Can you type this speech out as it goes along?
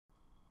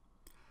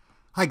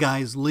Hi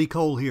guys, Lee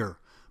Cole here.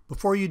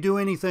 Before you do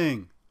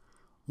anything,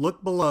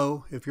 look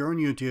below if you're on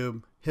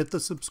YouTube, hit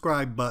the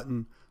subscribe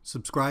button,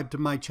 subscribe to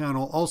my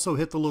channel, also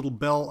hit the little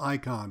bell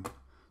icon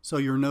so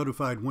you're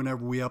notified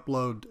whenever we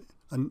upload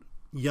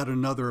yet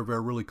another of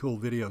our really cool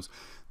videos.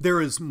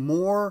 There is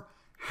more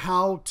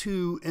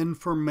how-to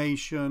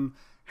information,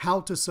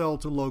 how to sell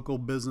to local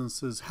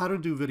businesses, how to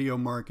do video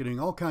marketing,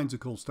 all kinds of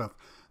cool stuff.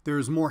 There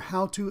is more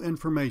how-to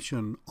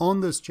information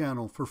on this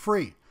channel for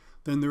free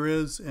than there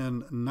is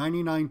in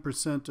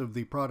 99% of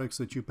the products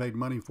that you paid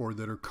money for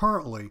that are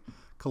currently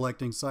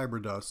collecting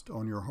cyber dust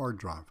on your hard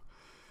drive.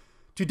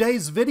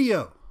 Today's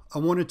video, I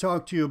want to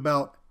talk to you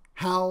about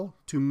how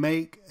to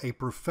make a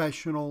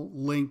professional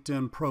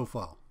LinkedIn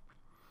profile.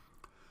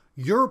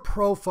 Your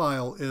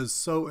profile is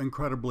so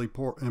incredibly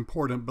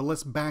important, but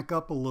let's back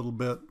up a little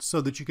bit so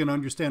that you can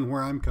understand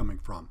where I'm coming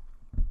from.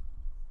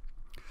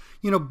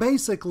 You know,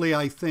 basically,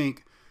 I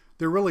think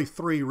there are really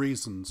three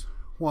reasons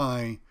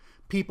why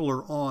people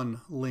are on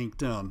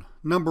LinkedIn.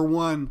 Number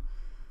one,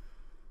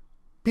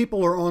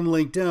 people are on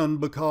LinkedIn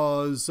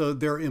because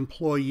they're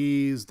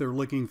employees, they're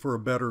looking for a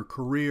better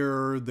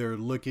career, they're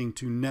looking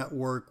to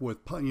network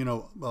with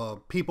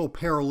people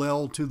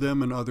parallel to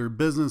them in other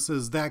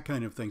businesses, that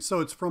kind of thing.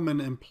 So it's from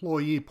an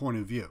employee point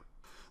of view.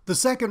 The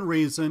second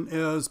reason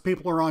is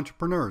people are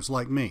entrepreneurs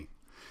like me,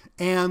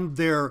 and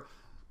they're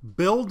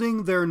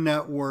building their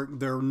network.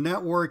 They're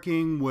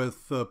networking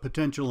with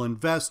potential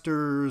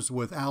investors,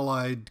 with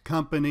allied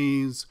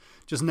companies,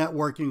 just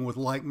networking with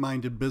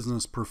like-minded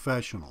business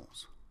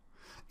professionals.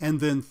 And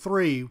then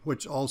three,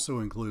 which also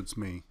includes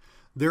me,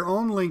 they're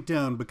on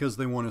LinkedIn because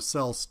they want to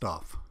sell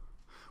stuff.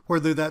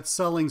 Whether that's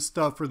selling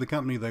stuff for the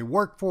company they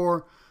work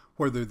for,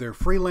 whether they're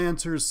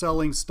freelancers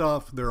selling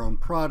stuff, their own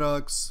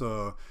products,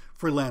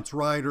 freelance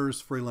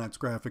writers, freelance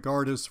graphic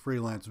artists,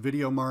 freelance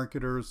video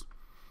marketers,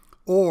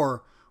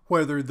 or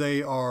whether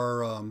they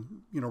are,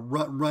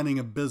 running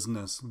a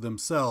business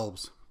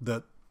themselves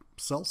that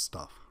sells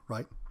stuff,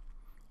 right?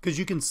 Because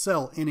you can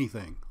sell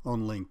anything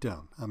on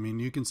LinkedIn. I mean,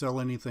 you can sell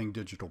anything: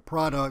 digital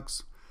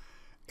products,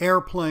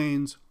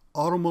 airplanes,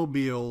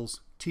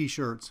 automobiles,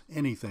 t-shirts,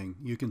 anything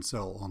you can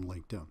sell on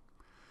LinkedIn.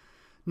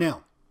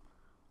 Now,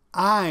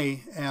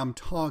 I am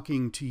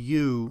talking to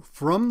you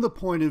from the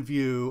point of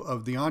view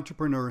of the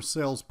entrepreneur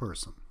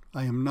salesperson.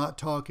 I am not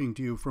talking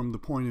to you from the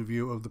point of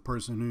view of the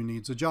person who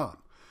needs a job.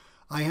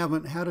 I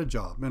haven't had a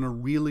job in a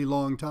really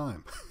long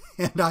time,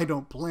 and I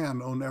don't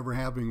plan on ever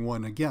having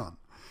one again.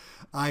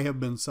 I have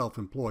been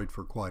self-employed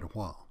for quite a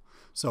while.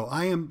 So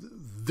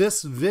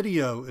this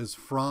video is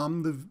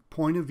from the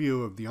point of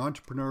view of the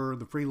entrepreneur,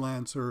 the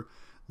freelancer,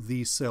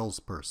 the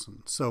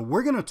salesperson. So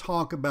we're going to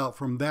talk about,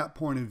 from that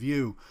point of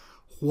view,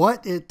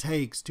 what it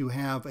takes to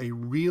have a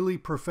really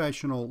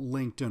professional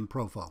LinkedIn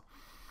profile.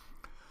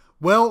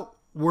 Well,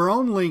 we're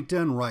on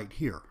LinkedIn right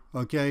here,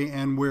 okay?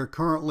 And we're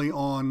currently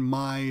on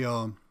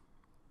my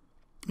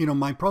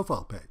my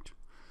profile page.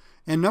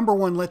 And number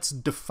one, let's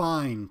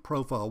define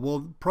profile.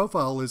 Well,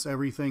 profile is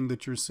everything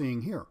that you're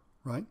seeing here,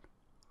 right?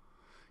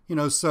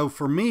 So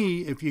for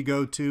me, if you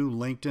go to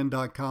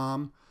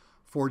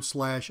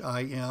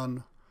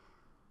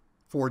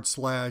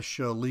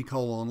linkedin.com/in/Lee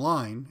Cole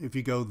Online, if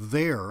you go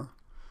there,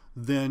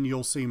 then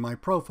you'll see my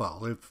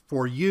profile. If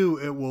for you,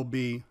 it will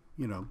be,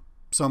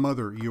 some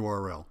other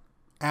URL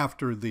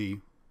after the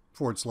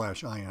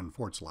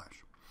 /in/.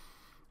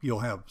 You'll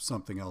have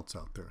something else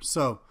out there.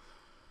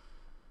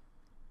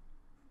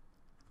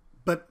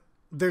 But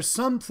there's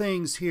some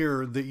things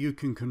here that you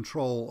can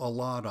control a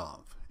lot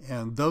of.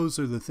 And those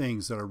are the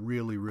things that I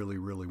really, really,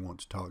 really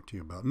want to talk to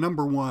you about.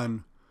 Number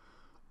one,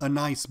 a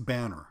nice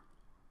banner.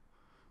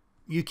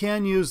 You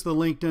can use the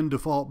LinkedIn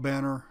default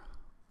banner.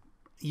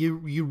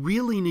 You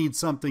really need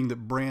something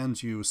that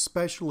brands you,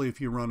 especially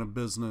if you run a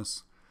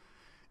business.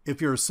 If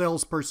you're a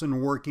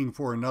salesperson working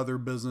for another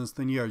business,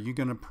 then yeah, you're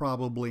going to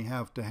probably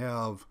have to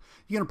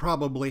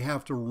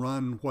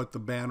run what the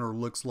banner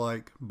looks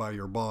like by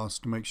your boss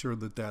to make sure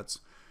that that's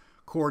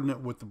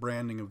coordinate with the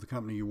branding of the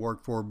company you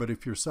work for. But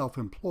if you're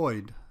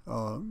self-employed,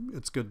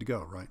 it's good to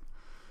go, right?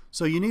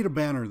 So you need a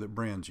banner that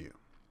brands you.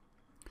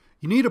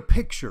 You need a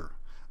picture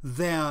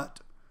that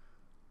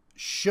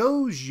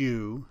shows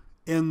you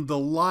in the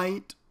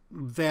light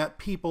that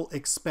people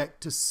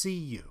expect to see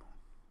you.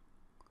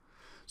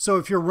 So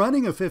if you're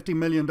running a $50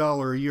 million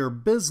a year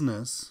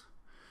business,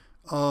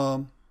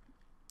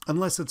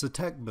 unless it's a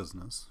tech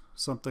business,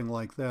 something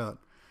like that,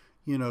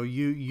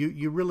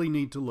 you really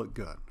need to look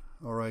good.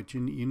 All right, you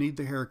need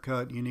the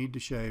haircut, you need to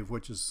shave,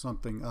 which is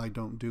something I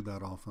don't do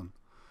that often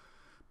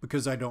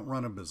because I don't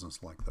run a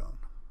business like that.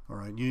 All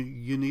right,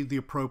 you need the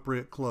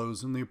appropriate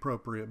clothes and the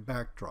appropriate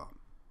backdrop.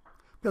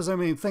 Because, I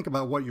mean, think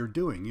about what you're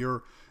doing.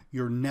 You're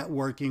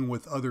networking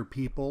with other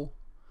people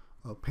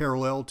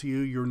parallel to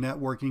you. You're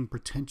networking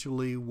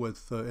potentially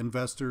with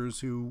investors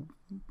who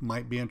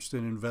might be interested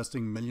in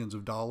investing millions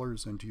of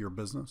dollars into your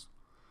business.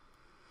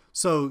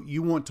 So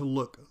you want to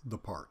look the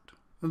part.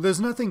 And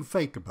there's nothing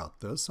fake about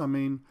this. I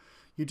mean,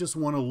 you just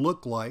want to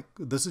look like,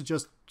 this is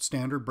just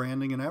standard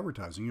branding and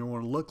advertising. You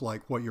want to look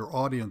like what your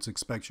audience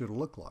expects you to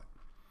look like.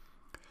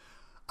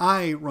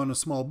 I run a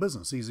small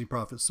business, Easy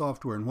Profit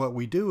Software, and what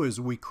we do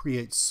is we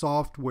create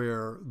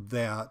software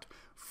that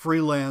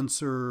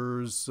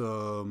freelancers,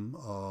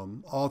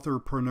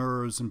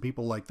 authorpreneurs, and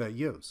people like that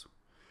use.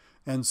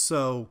 And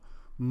so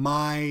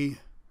my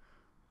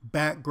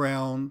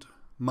background,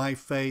 my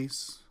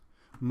face,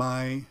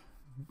 my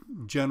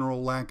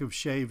general lack of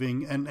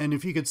shaving, and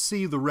if you could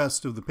see the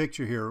rest of the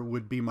picture here, it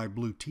would be my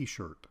blue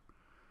t-shirt.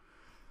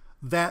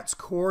 That's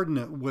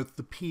coordinate with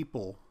the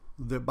people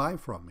that buy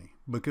from me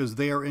because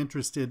they are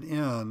interested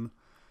in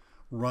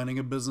running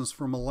a business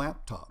from a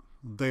laptop.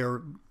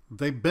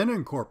 They've been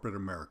in corporate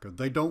America.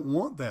 They don't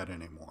want that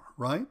anymore,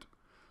 right?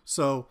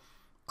 So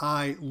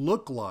I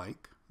look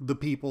like the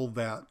people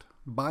that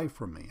buy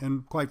from me.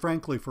 And quite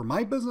frankly, for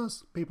my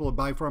business, people that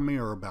buy from me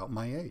are about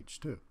my age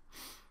too.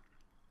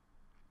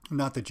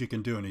 Not that you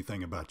can do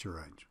anything about your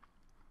age.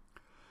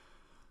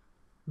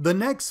 The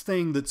next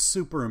thing that's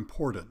super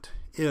important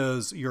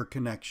is your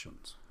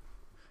connections.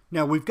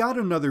 Now, we've got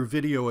another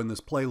video in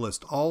this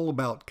playlist all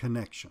about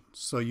connections,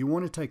 so you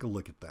want to take a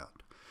look at that.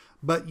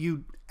 But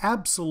you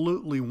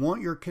absolutely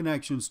want your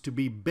connections to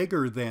be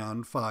bigger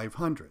than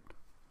 500.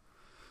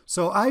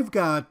 So I've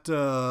got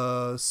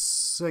a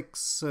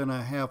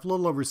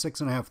little over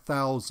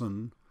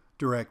 6,500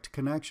 direct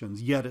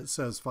connections, yet it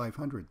says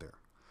 500 there.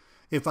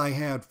 If I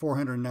had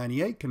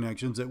 498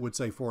 connections, it would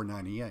say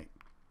 498.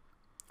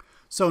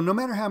 So no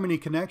matter how many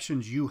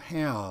connections you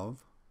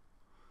have,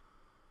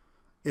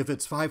 if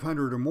it's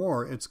 500 or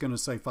more, it's going to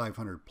say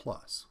 500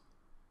 plus.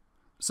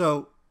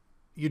 So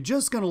you're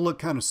just going to look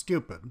kind of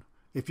stupid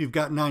if you've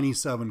got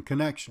 97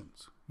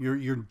 connections.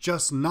 You're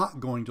just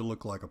not going to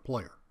look like a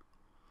player.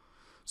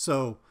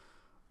 So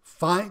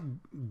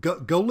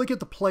go look at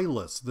the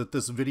playlist that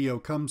this video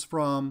comes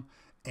from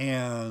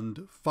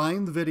and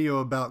find the video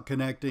about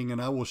connecting,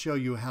 and I will show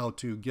you how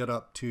to get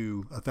up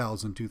to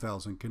 1,000,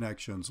 2,000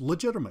 connections,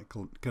 legitimate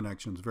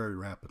connections, very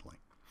rapidly.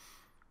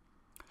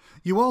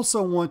 You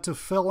also want to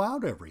fill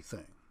out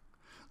everything.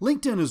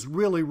 LinkedIn is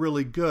really,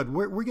 really good.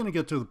 We're going to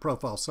get to the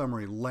profile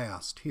summary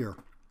last here.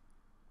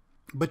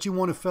 But you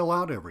want to fill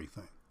out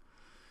everything.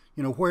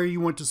 You know, where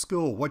you went to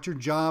school, what your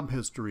job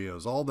history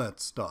is, all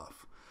that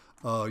stuff.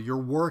 Your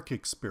work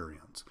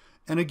experience.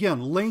 And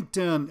again,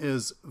 LinkedIn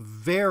is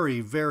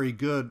very, very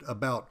good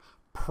about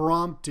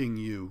prompting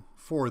you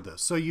for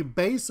this. So you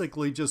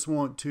basically just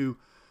want to,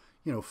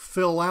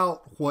 fill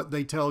out what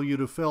they tell you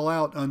to fill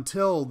out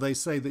until they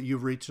say that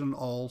you've reached an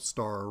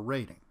all-star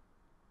rating.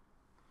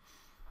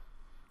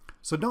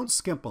 So don't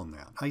skimp on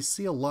that. I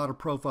see a lot of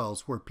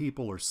profiles where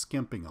people are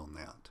skimping on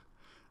that.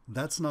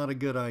 That's not a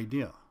good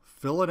idea.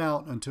 Fill it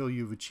out until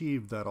you've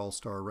achieved that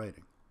all-star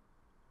rating.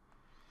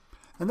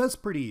 And that's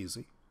pretty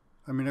easy.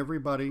 I mean,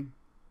 everybody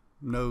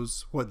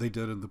knows what they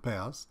did in the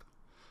past.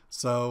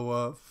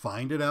 So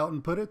find it out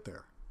and put it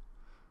there.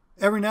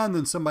 Every now and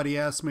then somebody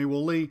asks me,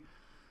 well, Lee,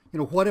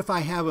 what if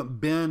I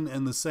haven't been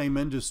in the same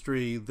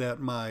industry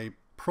that my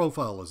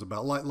profile is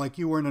about? Like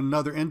you were in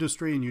another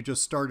industry and you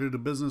just started a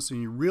business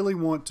and you really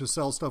want to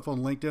sell stuff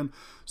on LinkedIn,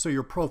 so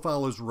your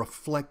profile is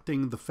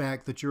reflecting the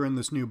fact that you're in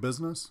this new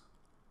business.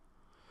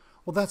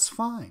 Well, that's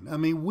fine. I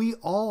mean, we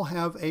all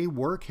have a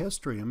work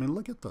history. I mean,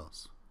 look at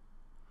this.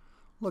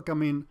 Look, I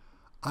mean,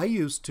 I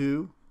used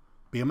to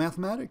be a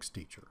mathematics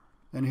teacher,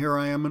 and here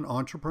I am an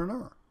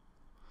entrepreneur.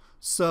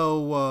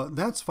 So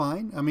that's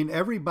fine. I mean,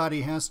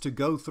 everybody has to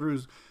go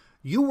through.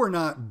 You were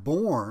not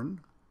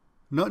born.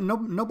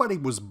 Nobody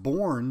was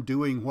born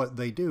doing what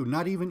they do.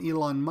 Not even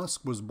Elon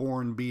Musk was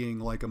born being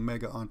like a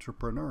mega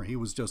entrepreneur. He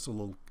was just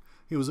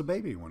he was a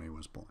baby when he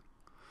was born.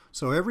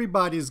 So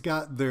everybody's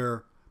got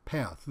their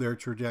path, their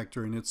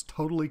trajectory, and it's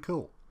totally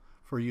cool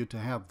for you to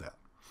have that.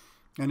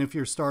 And if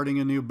you're starting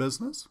a new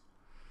business,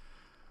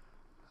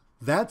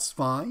 that's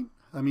fine.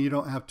 I mean, you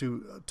don't have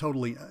to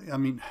totally, I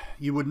mean,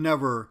 you would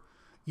never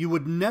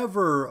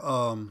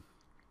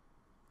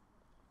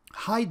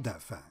hide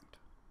that fact.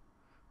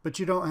 But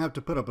you don't have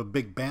to put up a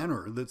big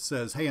banner that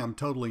says, hey, I'm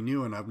totally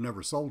new and I've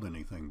never sold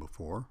anything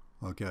before,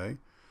 okay?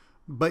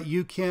 But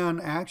you can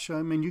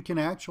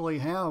actually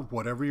have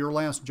whatever your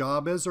last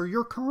job is or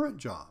your current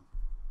job.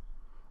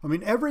 I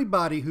mean, most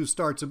everybody who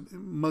starts a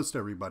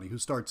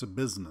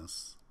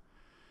business,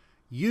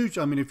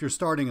 usually, I mean, if you're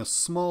starting a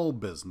small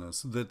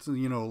business that's,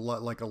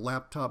 like a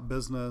laptop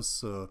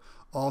business,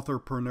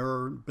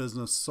 authorpreneur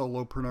business,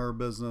 solopreneur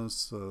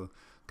business,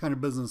 kind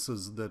of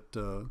businesses that,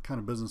 kind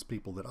of business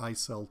people that I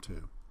sell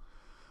to.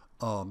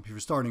 If you're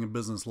starting a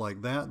business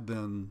like that,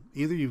 then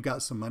either you've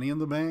got some money in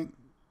the bank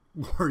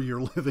or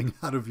you're living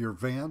out of your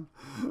van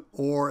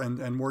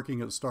and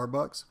working at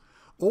Starbucks,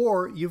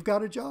 or you've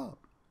got a job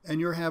and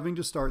you're having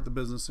to start the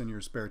business in your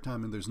spare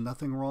time, and there's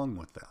nothing wrong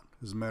with that.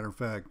 As a matter of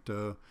fact,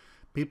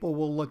 people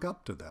will look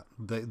up to that.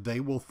 They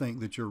will think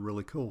that you're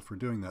really cool for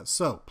doing that.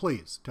 So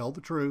please tell the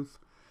truth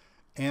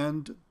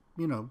and,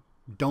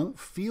 don't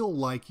feel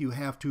like you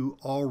have to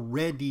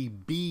already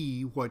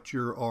be what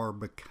you are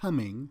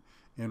becoming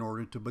in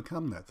order to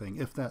become that thing,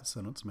 if that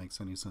sentence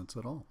makes any sense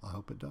at all. I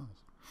hope it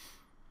does.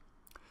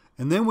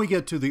 And then we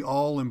get to the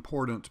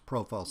all-important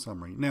profile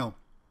summary. Now,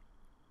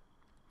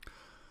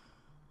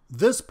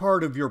 This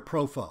part of your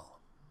profile,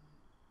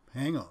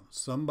 hang on,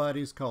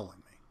 somebody's calling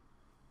me.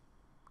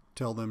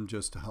 Tell them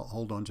just to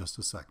hold on just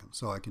a second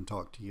so I can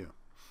talk to you.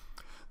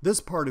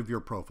 This part of your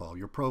profile,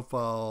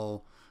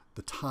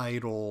 the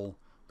title,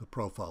 the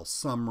profile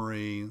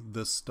summary,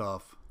 this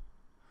stuff,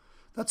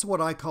 that's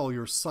what I call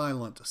your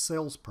silent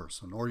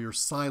salesperson or your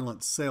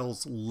silent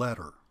sales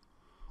letter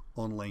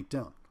on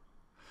LinkedIn.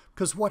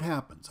 Because what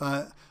happens?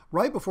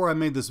 Right before I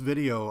made this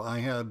video, I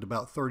had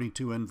about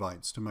 32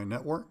 invites to my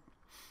network.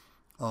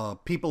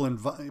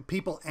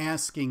 People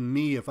asking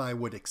me if I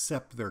would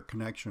accept their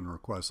connection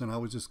requests, and I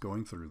was just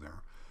going through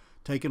there,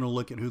 taking a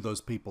look at who those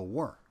people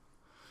were.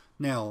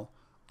 Now,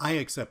 I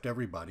accept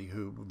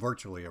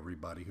virtually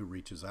everybody who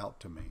reaches out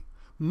to me.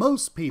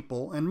 Most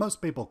people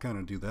kind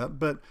of do that,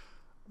 but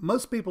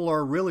most people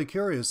are really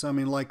curious. I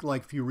mean, like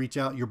if you reach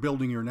out, you're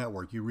building your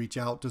network, you reach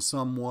out to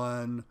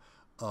someone,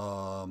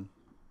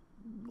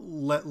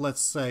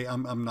 let's say,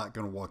 I'm not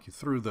going to walk you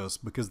through this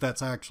because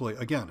that's actually,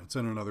 again, it's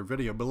in another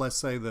video, but let's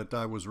say that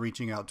I was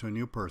reaching out to a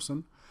new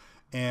person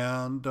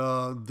and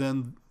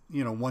then,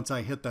 once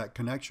I hit that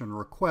connection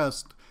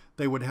request,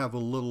 they would have a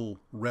little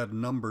red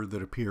number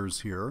that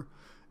appears here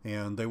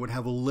and they would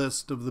have a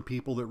list of the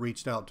people that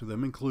reached out to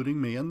them, including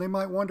me, and they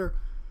might wonder,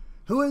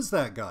 who is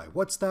that guy?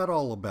 What's that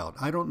all about?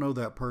 I don't know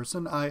that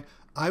person. I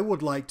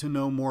would like to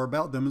know more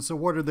about them. And so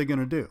what are they going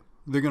to do?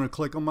 They're going to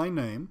click on my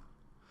name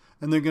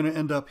and they're going to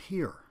end up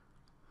here.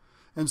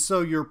 And so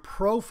your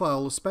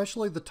profile,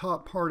 especially the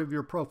top part of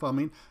your profile, I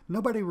mean,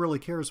 nobody really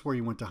cares where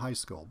you went to high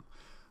school,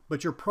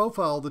 but your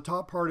profile, the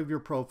top part of your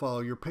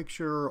profile, your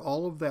picture,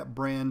 all of that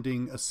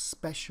branding,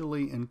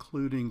 especially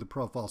including the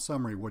profile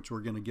summary, which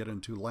we're going to get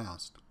into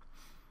last,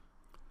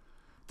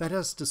 that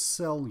has to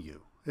sell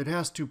you. It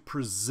has to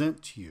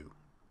present you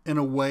in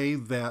a way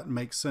that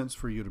makes sense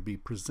for you to be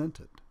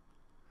presented.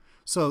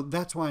 So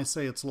that's why I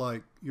say it's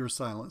like your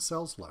silent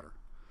sales letter.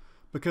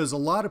 Because a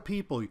lot of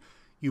people,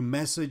 you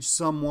message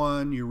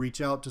someone, you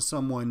reach out to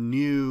someone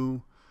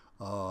new,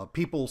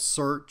 people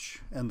search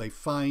and they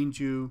find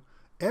you.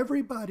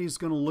 Everybody's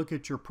going to look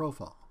at your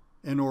profile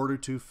in order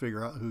to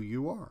figure out who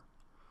you are.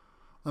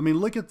 I mean,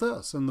 look at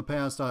this. In the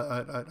past,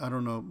 I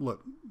don't know.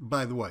 Look,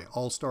 by the way,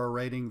 all-star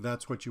rating,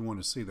 that's what you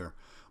want to see there.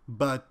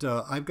 But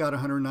I've got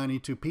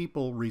 192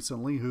 people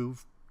recently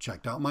who've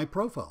checked out my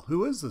profile.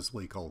 Who is this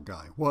Lee Cole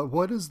guy?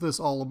 What is this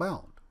all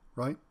about,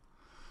 right?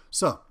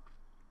 So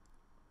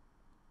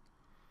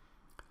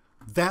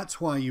that's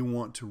why you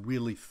want to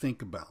really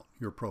think about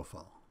your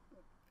profile.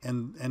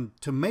 And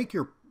to make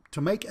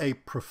a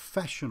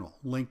professional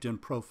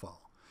LinkedIn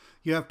profile,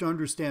 you have to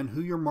understand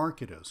who your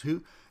market is.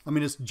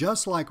 It's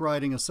just like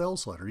writing a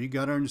sales letter. You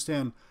got to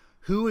understand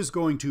who is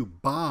going to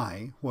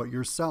buy what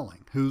you're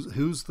selling.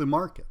 Who's the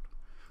market?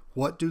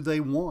 What do they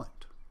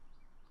want?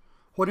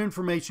 What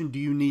information do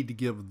you need to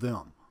give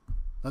them?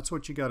 That's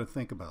what you got to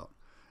think about.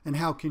 And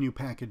how can you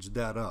package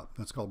that up?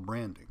 That's called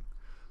branding.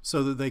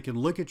 So that they can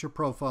look at your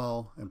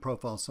profile and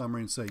profile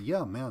summary and say,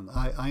 yeah, man,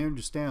 I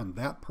understand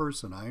that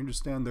person. I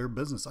understand their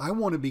business. I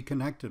want to be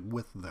connected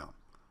with them,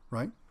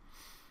 right?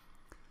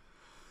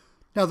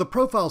 Now, the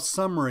profile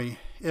summary,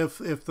 if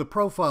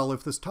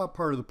this top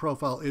part of the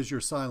profile is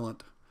your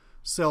silent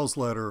sales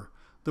letter,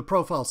 the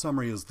profile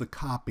summary is the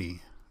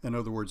copy. In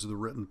other words, the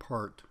written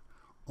part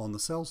on the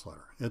sales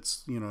letter.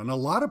 It's, and a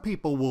lot of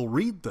people will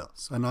read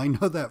this. And I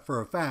know that for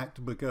a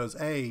fact because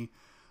I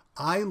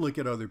look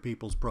at other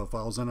people's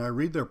profiles and I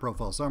read their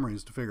profile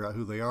summaries to figure out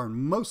who they are. And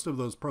most of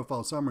those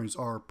profile summaries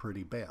are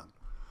pretty bad.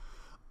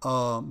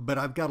 But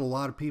I've got a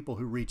lot of people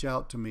who reach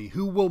out to me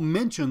who will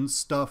mention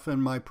stuff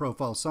in my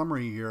profile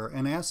summary here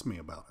and ask me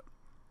about it.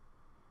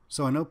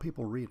 So I know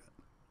people read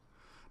it.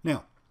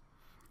 Now,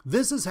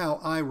 this is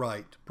how I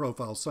write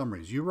profile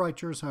summaries. You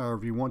write yours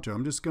however you want to.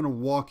 I'm just going to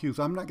walk you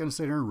through. I'm not going to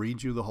sit here and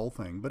read you the whole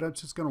thing, but I'm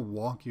just going to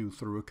walk you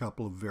through a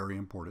couple of very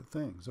important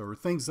things, or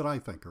things that I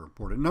think are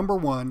important. Number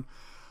one,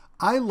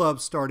 I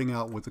love starting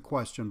out with a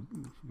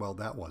question. Well,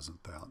 that wasn't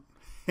that.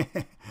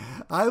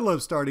 I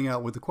love starting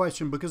out with a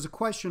question because a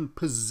question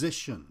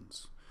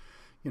positions.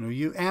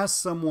 You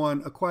ask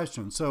someone a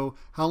question. So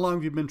how long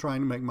have you been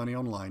trying to make money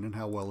online and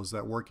how well is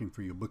that working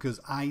for you?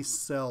 Because I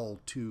sell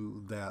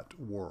to that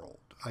world.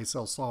 I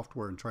sell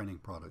software and training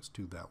products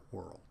to that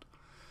world.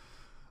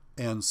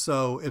 And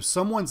so if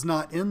someone's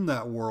not in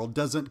that world,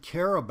 doesn't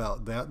care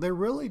about that, they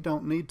really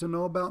don't need to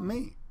know about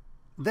me.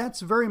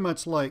 That's very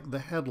much like the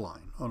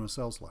headline on a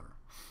sales letter.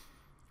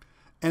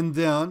 And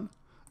then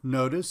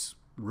notice,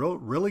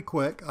 really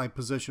quick, I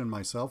position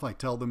myself. I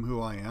tell them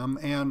who I am.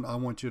 And I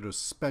want you to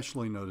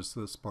especially notice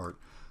this part.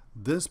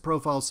 This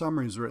profile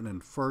summary is written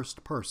in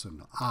first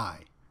person.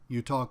 I.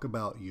 You talk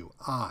about you.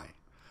 I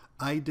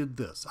did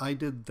this. I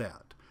did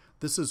that.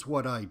 This is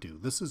what I do.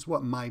 This is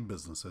what my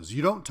business is.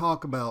 You don't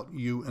talk about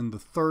you in the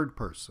third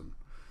person.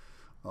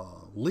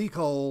 Lee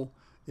Cole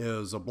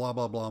is a blah,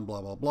 blah, blah, blah,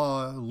 blah,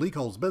 blah. Lee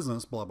Cole's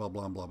business, blah, blah,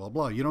 blah, blah, blah,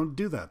 blah. You don't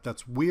do that.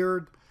 That's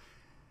weird.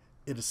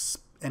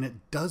 And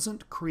it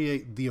doesn't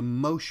create the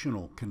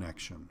emotional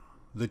connection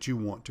that you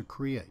want to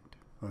create.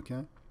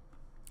 Okay?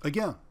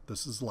 Again,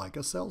 this is like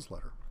a sales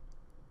letter.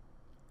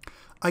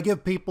 I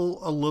give people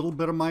a little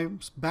bit of my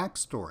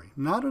backstory.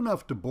 Not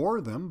enough to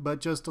bore them,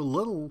 but just a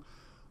little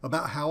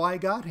about how I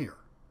got here.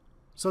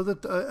 So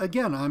that,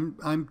 again,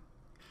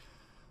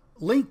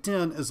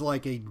 LinkedIn is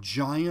like a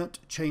giant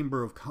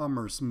Chamber of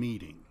Commerce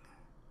meeting.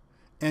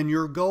 And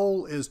your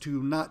goal is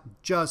to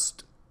not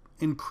just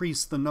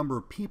increase the number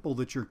of people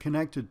that you're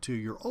connected to.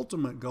 Your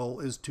ultimate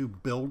goal is to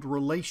build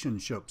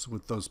relationships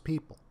with those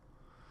people.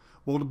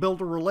 Well, to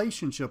build a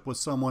relationship with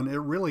someone, it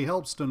really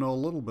helps to know a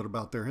little bit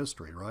about their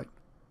history, right?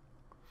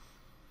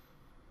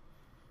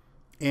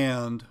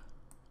 And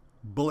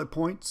bullet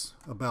points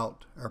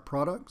about our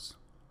products.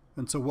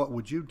 And so what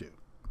would you do?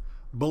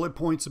 Bullet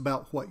points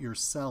about what you're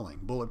selling.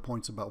 Bullet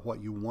points about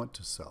what you want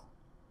to sell.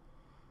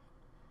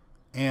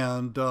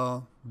 And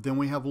then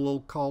we have a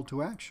little call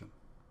to action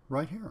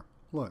right here.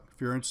 Look,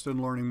 if you're interested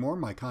in learning more,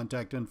 my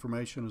contact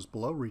information is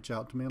below. Reach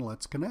out to me and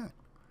let's connect.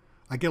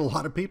 I get a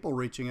lot of people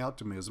reaching out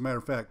to me. As a matter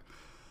of fact,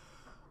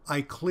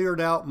 I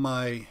cleared out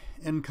my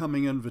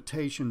incoming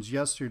invitations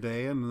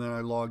yesterday, and then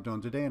I logged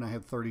on today, and I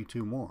have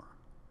 32 more.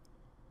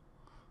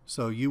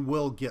 So you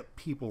will get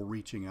people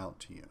reaching out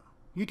to you.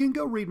 You can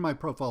go read my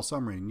profile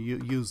summary and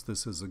use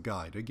this as a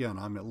guide. Again,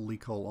 I'm at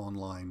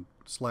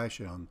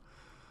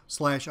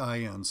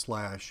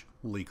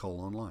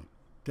LeeColeOnline/in/LeeColeOnline.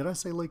 Did I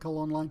say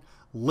LeeColeOnline?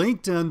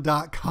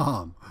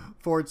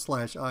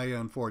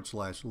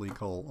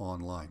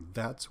 LinkedIn.com/in/LeeColeOnline.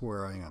 That's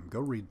where I am. Go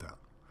read that.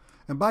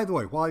 And by the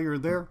way, while you're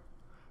there,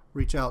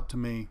 reach out to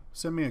me.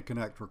 Send me a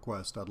connect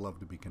request. I'd love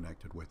to be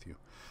connected with you.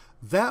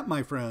 That,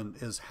 my friend,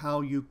 is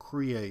how you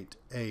create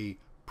a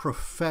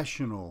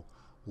professional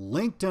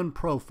LinkedIn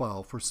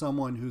profile for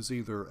someone who's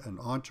either an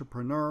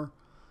entrepreneur,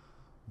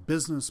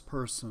 business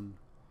person,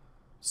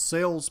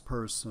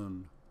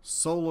 salesperson,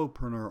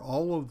 solopreneur,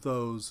 all of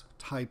those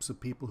types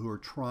of people who are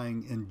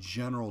trying in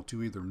general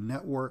to either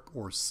network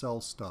or sell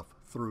stuff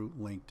through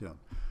LinkedIn.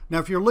 Now,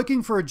 if you're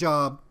looking for a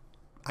job,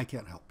 I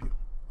can't help you.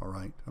 All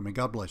right. I mean,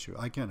 God bless you.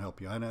 I can't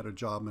help you. I haven't had a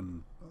job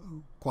in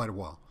quite a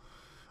while.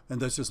 And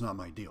that's just not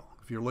my deal.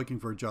 If you're looking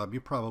for a job, you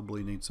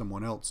probably need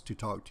someone else to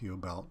talk to you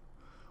about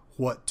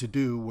what to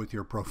do with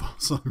your profile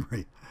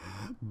summary.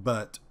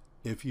 But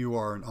if you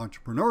are an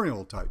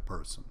entrepreneurial type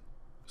person,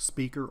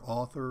 speaker,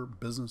 author,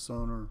 business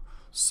owner,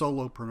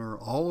 solopreneur,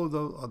 all of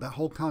those, that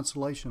whole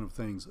constellation of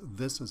things,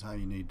 this is how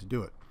you need to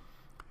do it.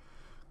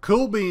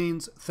 Cool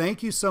beans.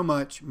 Thank you so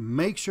much.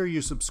 Make sure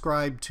you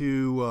subscribe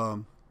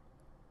to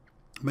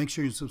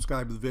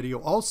the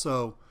video.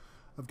 Also,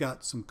 I've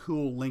got some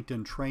cool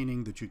LinkedIn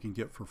training that you can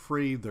get for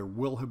free. There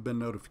will have been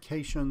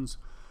notifications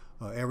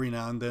every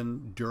now and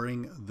then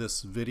during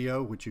this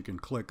video, which you can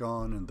click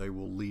on, and they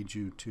will lead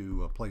you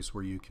to a place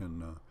where you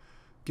can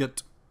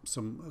get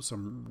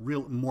some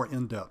real more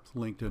in-depth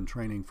LinkedIn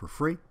training for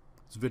free.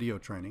 It's video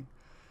training.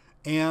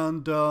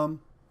 And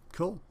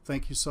cool.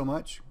 Thank you so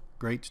much.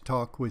 Great to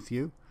talk with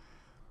you.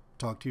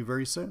 Talk to you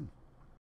very soon.